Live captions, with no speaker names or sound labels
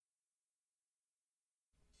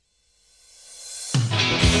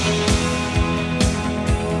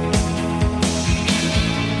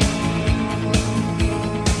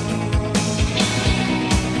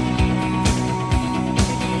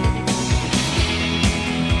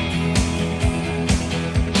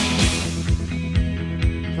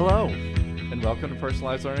Welcome to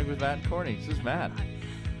Personalized Learning with Matt and Courtney. This is Matt.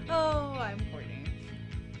 Oh, I'm Courtney.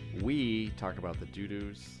 We talk about the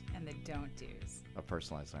do-dos And the don't-dos. of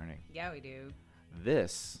personalized learning. Yeah, we do.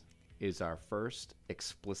 This is our first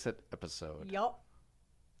explicit episode. Yup.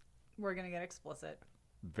 We're going to get explicit.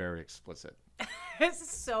 Very explicit. It's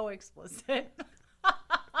so explicit.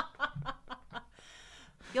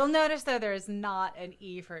 You'll notice, though, there is not an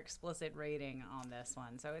E for explicit rating on this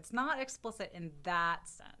one. So it's not explicit in that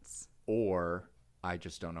sense. Or I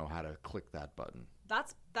just don't know how to click that button.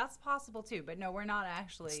 That's possible, too. But no, we're not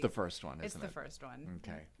actually. It's the first one, isn't it? It's the first one.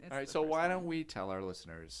 Okay. It's All right, the so first why one. don't we tell our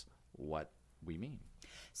listeners what we mean?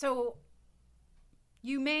 So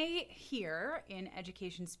you may hear in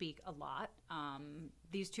education speak a lot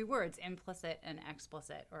these two words, implicit and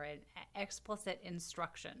explicit, or an explicit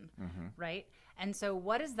instruction, right? And so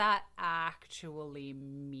what does that actually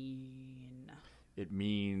mean? It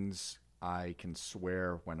means I can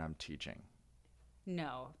swear when I'm teaching.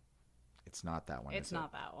 No, It's not that one, it's is it?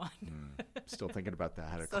 not that one. Still thinking about that,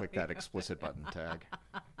 how to click that explicit button tag.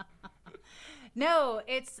 No,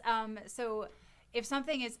 it's so if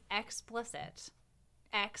something is explicit,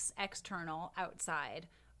 external, outside,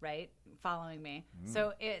 right? Following me.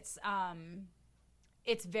 So it's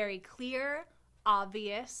very clear,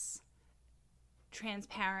 obvious,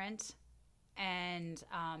 transparent, and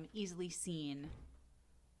easily seen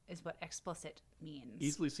is what explicit means.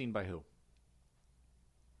 Easily seen by who?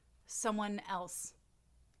 Someone else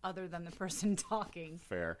other than the person talking.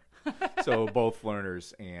 Fair. So both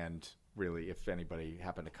learners and really, if anybody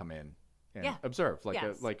happened to come in and Yeah. observe, like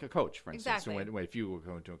Yes. a coach, for instance. Exactly. So if you were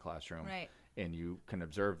going to a classroom Right. and you can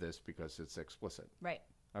observe this because it's explicit. Right.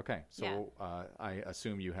 Okay. So I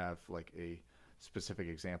assume you have like a specific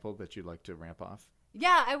example that you'd like to ramp off.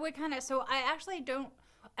 Yeah, I would kind of. So I actually don't,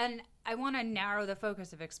 and I want to narrow the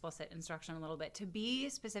focus of explicit instruction a little bit to be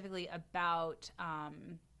specifically about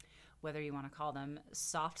whether you want to call them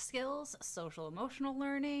soft skills, social emotional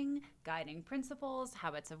learning, guiding principles,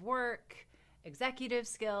 habits of work, executive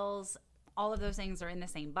skills. All of those things are in the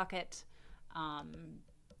same bucket.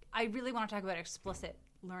 I really want to talk about explicit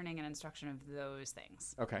learning and instruction of those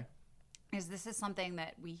things. Okay. Is this is something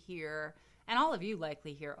that we hear, and all of you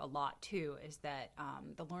likely hear a lot too, is that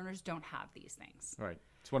the learners don't have these things. Right.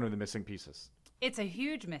 It's one of the missing pieces. It's a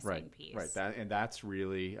huge missing Right. piece. Right. That's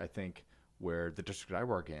really, I think, where the district I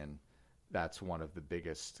work in, that's one of the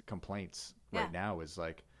biggest complaints right Yeah. now is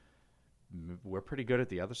like, we're pretty good at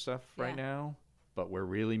the other stuff right Yeah. now, but we're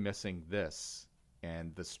really missing this.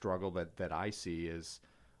 And the struggle that I see is,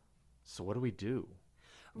 so what do we do?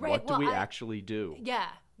 Right, What do well, we I- actually do?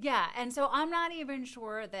 Yeah. And so I'm not even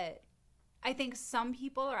sure that, I think some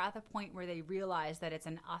people are at the point where they realize that it's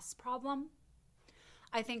an us problem.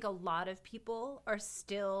 I think a lot of people are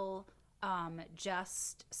still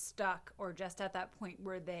just stuck or just at that point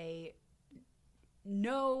where they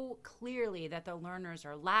know clearly that the learners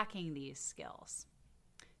are lacking these skills.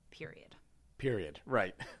 Period.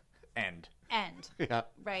 Right. End. Yeah.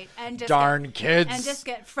 Right. And just Darn kids. and just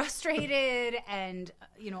get frustrated and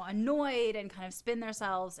annoyed and kind of spin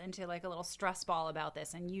themselves into like a little stress ball about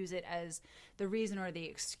this and use it as the reason or the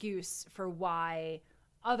excuse for why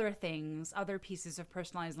other things, other pieces of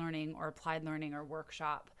personalized learning or applied learning or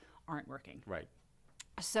workshop aren't working. Right.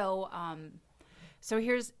 So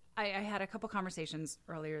here's I had a couple conversations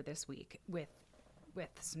earlier this week with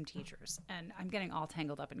some teachers, and I'm getting all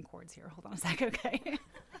tangled up in cords here. Hold on a sec, okay?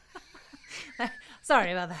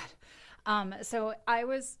 Sorry about that. So I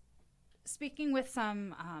was speaking with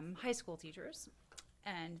some high school teachers,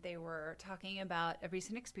 and they were talking about a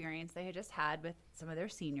recent experience they had just had with some of their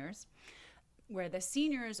seniors, where the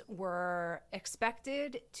seniors were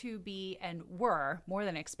expected to be, and were, more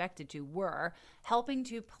than expected to, were helping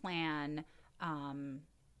to plan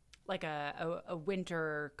like a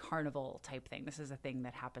winter carnival type thing. This is a thing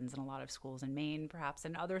that happens in a lot of schools in Maine, perhaps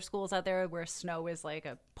in other schools out there where snow is like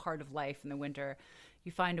a part of life in the winter.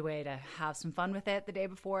 You find a way to have some fun with it the day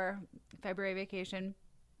before February vacation.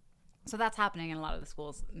 So that's happening in a lot of the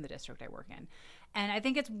schools in the district I work in. And I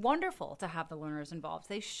think it's wonderful to have the learners involved.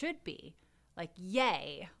 They should be. Like,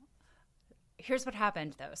 yay. Here's what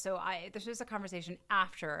happened, though. So this was a conversation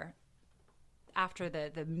after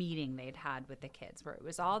the meeting they'd had with the kids, where it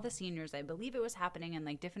was all the seniors. I believe it was happening in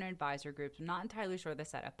like different advisor groups. I'm not entirely sure the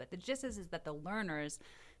setup, but the gist is that the learners,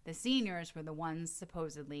 the seniors, were the ones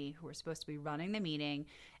supposedly who were supposed to be running the meeting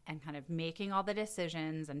and kind of making all the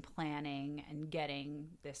decisions and planning and getting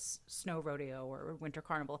this snow rodeo or winter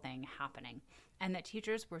carnival thing happening. And that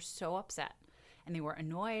teachers were so upset and they were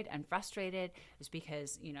annoyed and frustrated is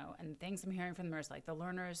because, and things I'm hearing from them is like the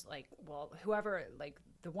learners, like, well, whoever, like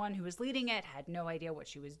the one who was leading it had no idea what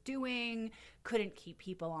she was doing, couldn't keep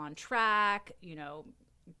people on track,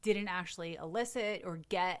 didn't actually elicit or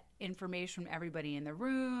get information from everybody in the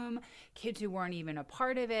room. Kids who weren't even a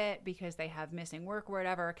part of it because they have missing work or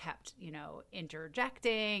whatever kept,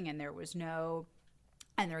 interjecting, and there was no,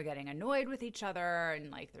 and they're getting annoyed with each other,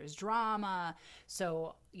 and like there's drama.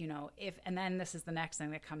 So, and then this is the next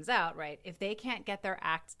thing that comes out, right? If they can't get their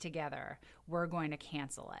act together, we're going to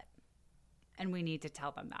cancel it. And we need to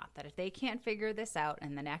tell them that if they can't figure this out,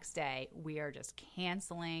 and the next day we are just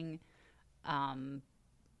canceling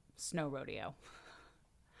snow rodeo.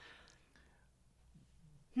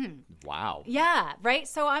 Wow. Yeah, right.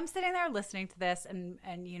 So I'm sitting there listening to this, and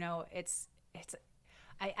it's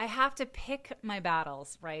I have to pick my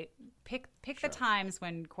battles, right? Pick Sure. the times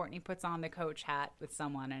when Courtney puts on the coach hat with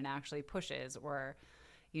someone and actually pushes, or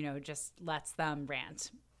just lets them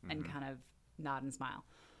rant and kind of nod and smile.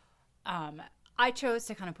 I chose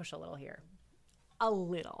to kind of push a little here. A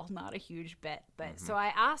little, not a huge bit. But so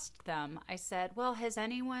I asked them, I said, well, has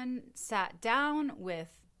anyone sat down with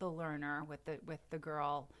the learner, with the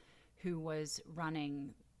girl who was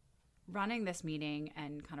running this meeting,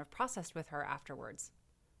 and kind of processed with her afterwards?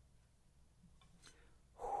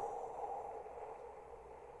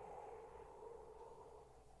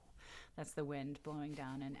 That's the wind blowing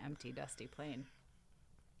down an empty, dusty plane.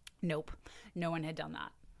 Nope. No one had done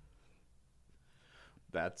that.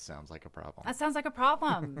 That sounds like a problem. That sounds like a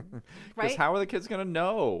problem, right? Because how are the kids going to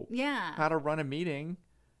know Yeah. how to run a meeting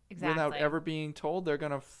Exactly. without ever being told? They're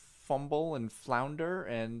going to fumble and flounder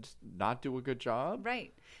and not do a good job.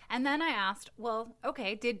 Right. And then I asked, well,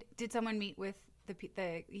 okay, did someone meet with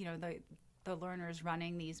the learners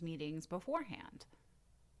running these meetings beforehand?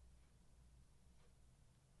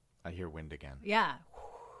 I hear wind again. Yeah.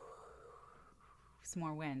 Some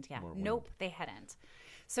more wind. Yeah. More wind. Nope, they hadn't.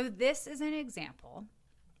 So this is an example.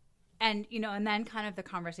 And, and then kind of the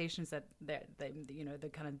conversations that the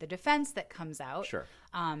kind of the defense that comes out Sure.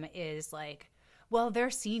 Is like, well, they're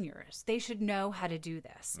seniors. They should know how to do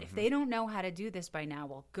this. If they don't know how to do this by now,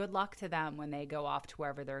 well, good luck to them when they go off to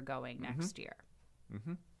wherever they're going next year.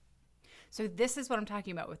 Mm-hmm. So this is what I'm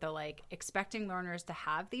talking about with the like expecting learners to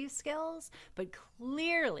have these skills, but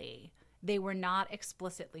clearly they were not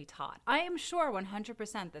explicitly taught. I am sure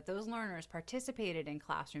 100% that those learners participated in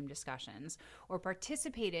classroom discussions or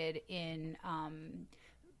participated in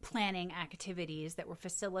planning activities that were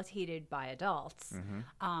facilitated by adults.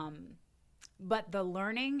 But the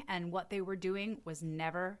learning and what they were doing was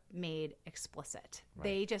never made explicit. Right.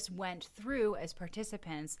 They just went through as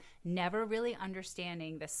participants, never really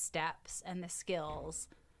understanding the steps and the skills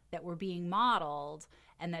that were being modeled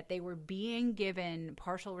and that they were being given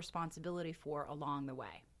partial responsibility for along the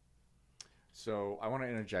way. So I want to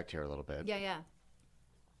interject here a little bit. Yeah.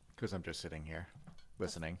 Because I'm just sitting here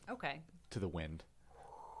listening Okay. to the wind.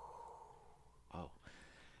 Oh.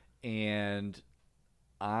 And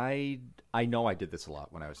I know I did this a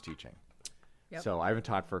lot when I was teaching. Yep. So I haven't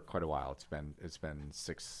taught for quite a while. It's been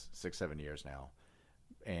 7 years now.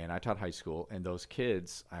 And I taught high school, and those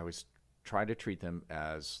kids, I always try to treat them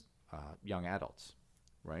as young adults,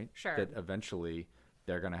 right? Sure. That eventually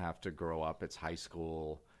they're going to have to grow up. It's high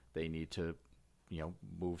school. They need to,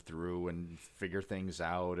 move through and figure things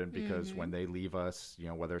out. And because when they leave us,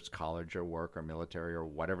 whether it's college or work or military or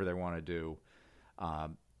whatever they want to do,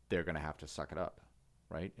 they're going to have to suck it up,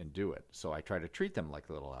 right? And do it. So I try to treat them like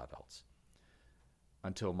little adults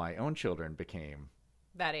until my own children became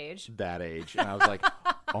That age. And I was like,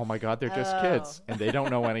 oh my God, they're just kids and they don't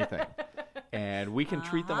know anything. And we can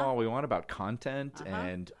treat them all we want about content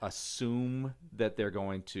and assume that they're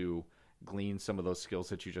going to glean some of those skills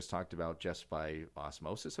that you just talked about just by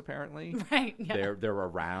osmosis, apparently. Right. Yeah. They're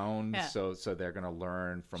around, Yeah. so they're going to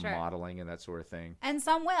learn from Sure. modeling and that sort of thing. And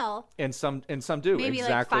some will. And some do. Maybe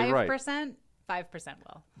exactly like 5%. right. 5%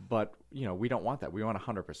 will. But, we don't want that. We want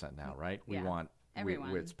 100% now, right? We Yeah. want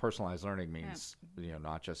Everyone. it's personalized learning means,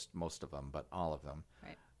 not just most of them, but all of them.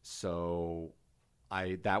 Right. So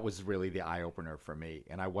that was really the eye opener for me.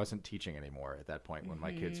 And I wasn't teaching anymore at that point when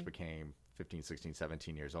my kids became 15, 16,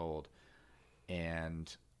 17 years old.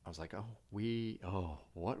 And I was like,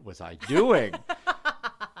 what was I doing?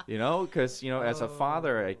 Because, as a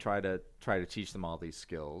father, I try to teach them all these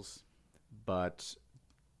skills, but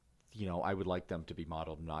I would like them to be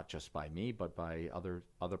modeled not just by me, but by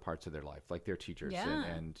other parts of their life, like their teachers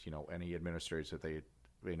and any administrators that they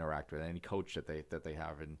interact with, any coach that they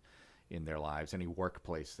have in their lives, any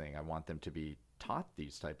workplace thing. I want them to be taught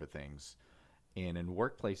these type of things. And in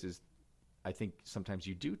workplaces, I think sometimes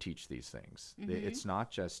you do teach these things. It's not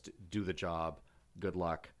just do the job, good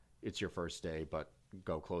luck, it's your first day, but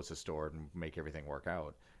go close the store and make everything work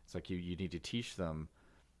out. It's like you need to teach them,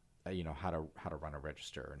 how to run a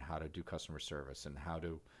register and how to do customer service and how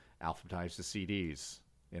to alphabetize the CDs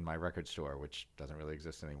in my record store, which doesn't really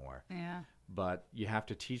exist anymore. Yeah. But you have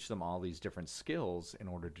to teach them all these different skills in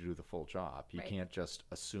order to do the full job. You Right. can't just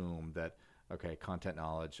assume that, okay, content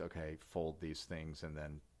knowledge, okay, fold these things and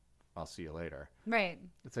then I'll see you later. Right.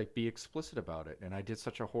 It's like, be explicit about it. And I did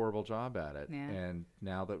such a horrible job at it. Yeah. And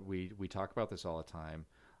now that we talk about this all the time,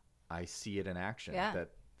 I see it in action Yeah.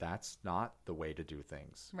 that's not the way to do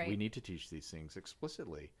things. Right. We need to teach these things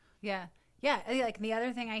explicitly. Yeah. Yeah. Like the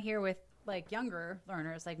other thing I hear with like younger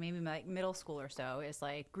learners, like maybe like middle school or so, is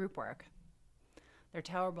like group work. They're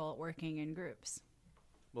terrible at working in groups.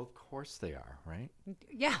 Well, of course they are, right?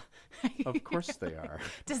 Yeah. Of course they are.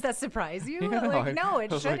 Does that surprise you? Yeah, Like, no, it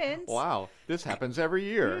I was like, shouldn't. wow, this happens every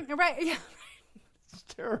year. Right. Yeah. It's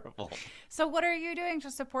terrible. So what are you doing to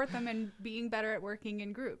support them in being better at working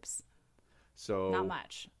in groups? So Not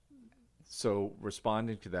much. So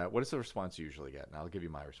responding to that, what is the response you usually get? And I'll give you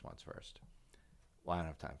my response first. Well, I don't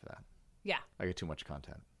have time for that. Yeah. I get too much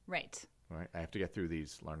content. Right. Right? I have to get through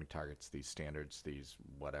these learning targets, these standards, these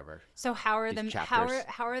whatever. So how are These the chapters.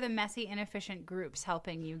 how are the messy, inefficient groups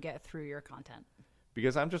helping you get through your content?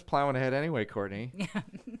 Because I'm just plowing ahead anyway, Courtney.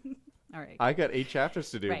 All right. I got 8 chapters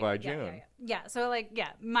to do Right. by Yeah, June. Yeah. So like,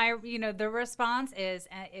 my the response is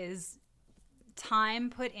time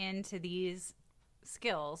put into these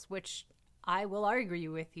skills, which I will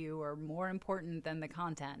argue with you are more important than the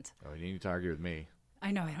content. Oh, you need to argue with me. I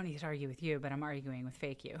know I don't need to argue with you, but I'm arguing with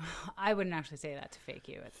fake you. I wouldn't actually say that to fake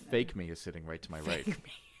you. Fake me is sitting right to my right. Fake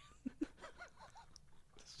me.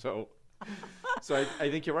 So I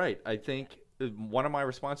think you're right. I think one of my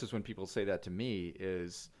responses when people say that to me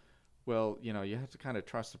is, well, you have to kind of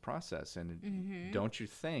trust the process. And don't you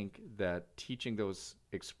think that teaching those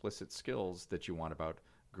explicit skills that you want about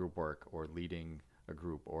group work or leading a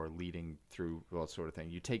group or leading through that sort of thing,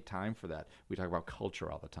 you take time for that. We talk about culture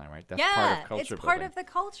all the time, right? That's part of culture it's part building. of the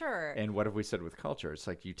culture. And what have we said with culture? It's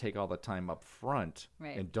like you take all the time up front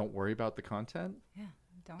Right. and don't worry about the content Yeah.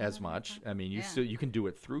 Don't as worry about much. that. I mean, Yeah. you can do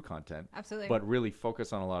it through content, Absolutely. but really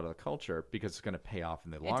focus on a lot of the culture because it's going to pay off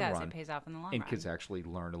in the long it does. run. It pays off in the long And run. kids actually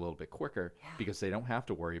learn a little bit quicker Yeah. because they don't have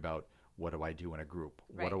to worry about what do I do in a group?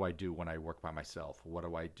 Right. What do I do when I work by myself? What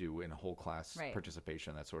do I do in a whole class Right.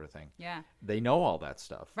 participation, that sort of thing. Yeah. They know all that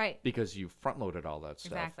stuff. Right. Because you front loaded all that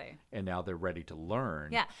stuff. Exactly. And now they're ready to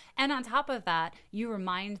learn. Yeah, and on top of that, you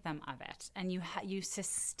remind them of it, and you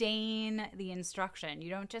sustain the instruction.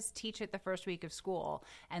 You don't just teach it the first week of school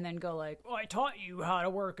and then go like, "Oh, I taught you how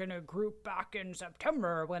to work in a group back in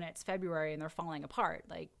September," when it's February and they're falling apart.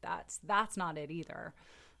 Like that's not it either.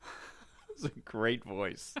 It's a great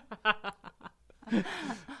voice.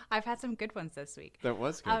 I've had some good ones this week. That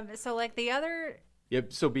was good. So like the other. Yeah,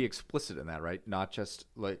 so be explicit in that, right? Not just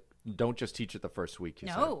like don't just teach it the first week. You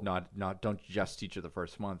No. said. Not don't just teach it the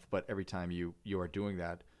first month, but every time you are doing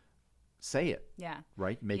that, say it. Yeah.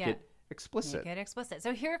 Right? Make Yeah. it explicit. Make it explicit.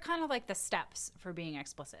 So here are kind of like the steps for being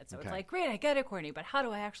explicit. So Okay. it's like, great, I get it, Courtney, but how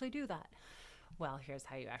do I actually do that? Well, here's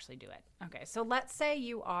how you actually do it. Okay, so let's say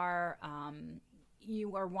you are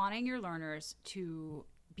wanting your learners to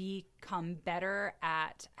become better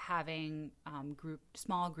at having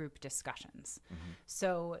small group discussions.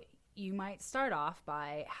 So you might start off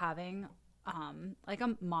by having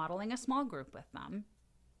modeling a small group with them,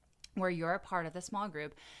 where you're a part of the small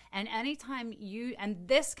group. And anytime and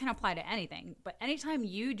this can apply to anything, but anytime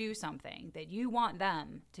you do something that you want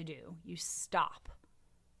them to do, you stop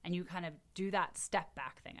and you kind of do that step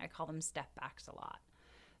back thing. I call them step backs a lot.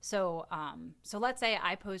 So let's say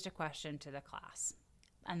I posed a question to the class,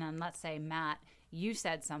 and then let's say, Matt, you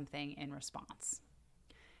said something in response.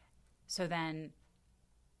 So then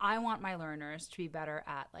I want my learners to be better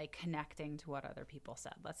at like connecting to what other people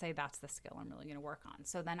said. Let's say that's the skill I'm really going to work on.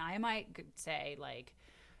 So then I might say like,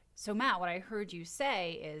 so Matt, what I heard you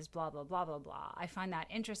say is blah, blah, blah, blah, blah. I find that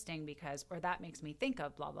interesting because, or that makes me think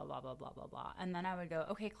of blah, blah, blah, blah, blah, blah, blah. And then I would go,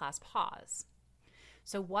 okay, class, pause.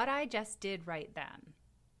 So what I just did right then,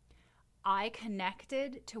 I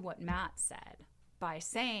connected to what Matt said by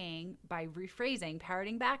rephrasing,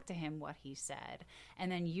 parroting back to him what he said,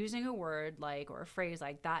 and then using a word like, or a phrase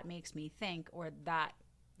like, that makes me think, or that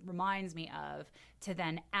reminds me of, to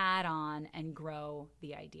then add on and grow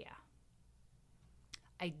the idea.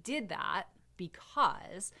 I did that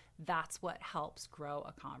because that's what helps grow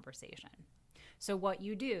a conversation. So what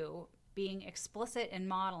you do, being explicit in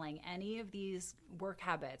modeling any of these work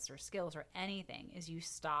habits or skills or anything, is you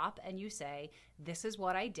stop and you say, this is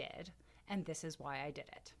what I did, and this is why I did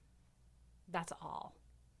it. That's all.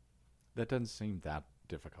 That doesn't seem that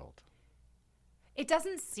difficult. It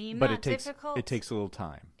doesn't seem But that difficult. it takes a little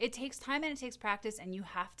time. It takes time and it takes practice, and you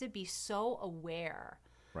have to be so aware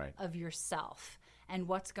Right. of yourself and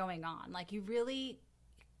what's going on. Like you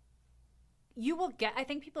will get, I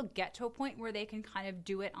think people get to a point where they can kind of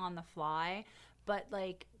do it on the fly, but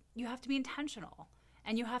like you have to be intentional.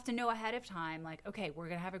 And you have to know ahead of time, like, okay, we're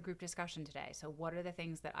going to have a group discussion today. So what are the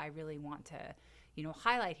things that I really want to,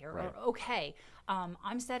 highlight here? Right. Or, okay,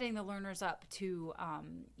 I'm setting the learners up to,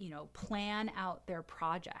 plan out their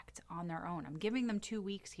project on their own. I'm giving them 2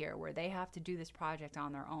 weeks here where they have to do this project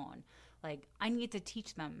on their own. Like, I need to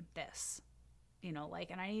teach them this, and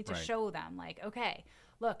I need to Right. show them, like, okay,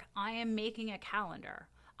 look, I am making a calendar.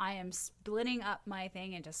 I am splitting up my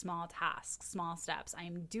thing into small tasks, small steps. I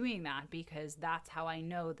am doing that because that's how I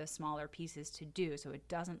know the smaller pieces to do, so it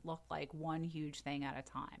doesn't look like one huge thing at a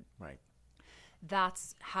time. Right.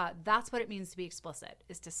 That's what it means to be explicit,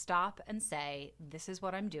 is to stop and say, this is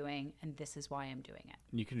what I'm doing and this is why I'm doing it.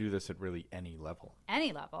 You can do this at really any level,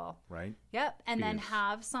 Any level. right? Yep. And then Because-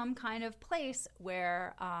 have some kind of place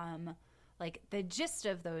where like the gist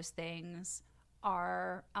of those things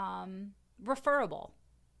are referable.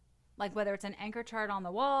 Like whether it's an anchor chart on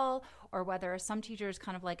the wall, or whether some teachers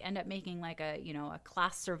kind of like end up making like a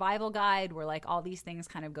class survival guide where like all these things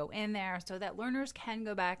kind of go in there so that learners can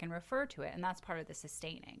go back and refer to it. And that's part of the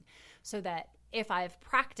sustaining. So that if I've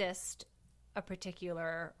practiced a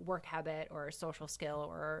particular work habit or social skill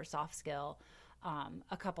or soft skill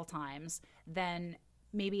a couple times, then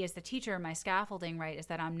maybe as the teacher, my scaffolding, right, is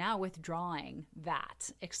that I'm now withdrawing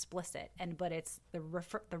that explicit, but it's the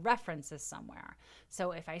reference is somewhere.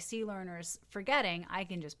 So if I see learners forgetting, I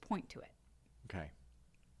can just point to it. Okay.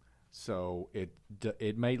 So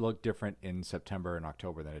it may look different in September and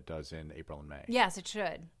October than it does in April and May. Yes, it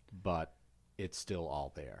should. But it's still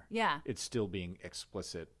all there. Yeah. It's still being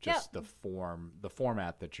explicit. Just the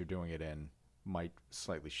format that you're doing it in might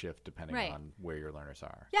slightly shift depending Right. on where your learners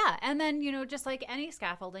are. Yeah, and then just like any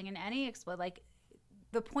scaffolding and any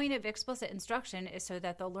the point of explicit instruction is so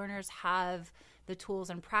that the learners have the tools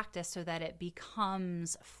and practice so that it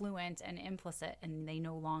becomes fluent and implicit, and they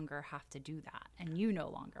no longer have to do that, and you no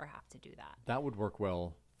longer have to do that. That would work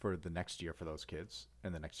well for the next year for those kids,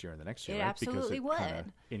 and the next year and the next year, It right? absolutely because it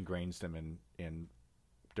kinda would. ingrains them in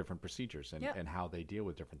different procedures and, Yep. and how they deal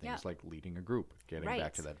with different things, Yep. like leading a group, getting Right.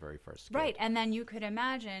 back to that very first kid. Right. And then you could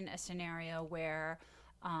imagine a scenario where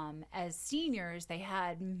as seniors, they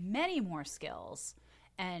had many more skills.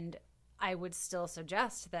 And I would still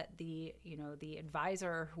suggest that the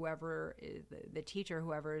advisor, whoever is the teacher,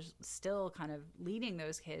 whoever's still kind of leading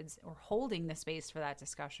those kids or holding the space for that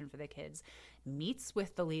discussion for the kids, meets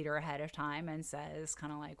with the leader ahead of time and says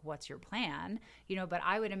kind of like, what's your plan? But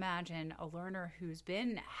I would imagine a learner who's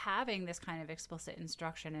been having this kind of explicit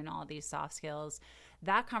instruction in all these soft skills,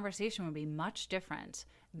 that conversation would be much different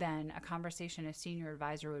than a conversation a senior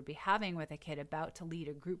advisor would be having with a kid about to lead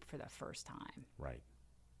a group for the first time. Right.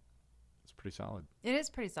 It's pretty solid. It is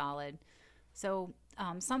pretty solid. So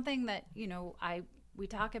something that, we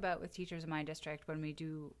talk about with teachers in my district when we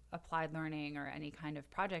do applied learning or any kind of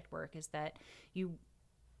project work is that you,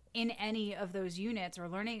 in any of those units or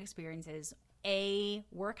learning experiences, a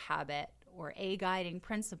work habit or a guiding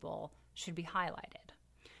principle should be highlighted.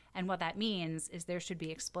 And what that means is there should be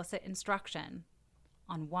explicit instruction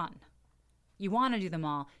on one. You want to do them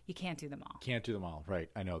all, you can't do them all. Can't do them all. Right.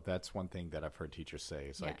 I know that's one thing that I've heard teachers say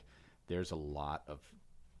is Yeah. like, there's a lot of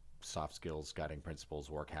soft skills, guiding principles,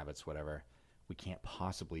 work habits, whatever. We can't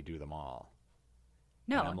possibly do them all.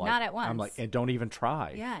 No, And I'm like- not at once. I'm like, and don't even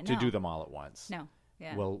try Yeah, to no. do them all at once. No.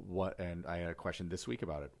 Yeah. Well, what? And I had a question this week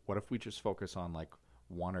about it. What if we just focus on like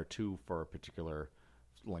one or two for a particular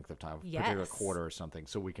length of time, particular Yes. quarter or something,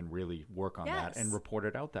 so we can really work on that and Yes. report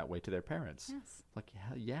it out that way to their parents? Yes. Like,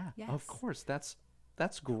 yeah, Yes. of course, that's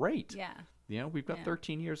great. Yeah. We've got Yeah.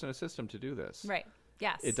 13 years in a system to do this. Right.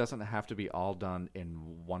 Yes. It doesn't have to be all done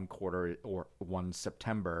in one quarter or one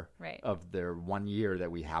September Right. of their 1 year that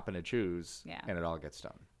we happen to choose, Yeah. and it all gets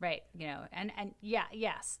done. Right. And yeah,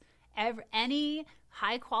 yes. Any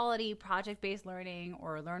high quality project based learning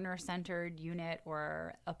or learner centered unit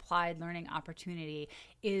or applied learning opportunity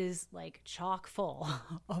is like chock full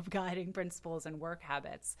of guiding principles and work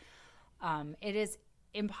habits. It is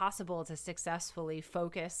impossible to successfully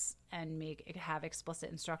focus and have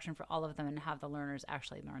explicit instruction for all of them and have the learners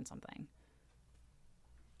actually learn something.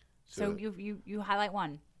 So you highlight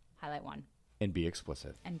one And be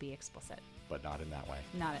explicit, and be explicit. but not in that way.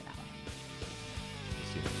 Not in that way. We'll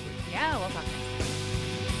see you next week. Yeah, we'll talk next time.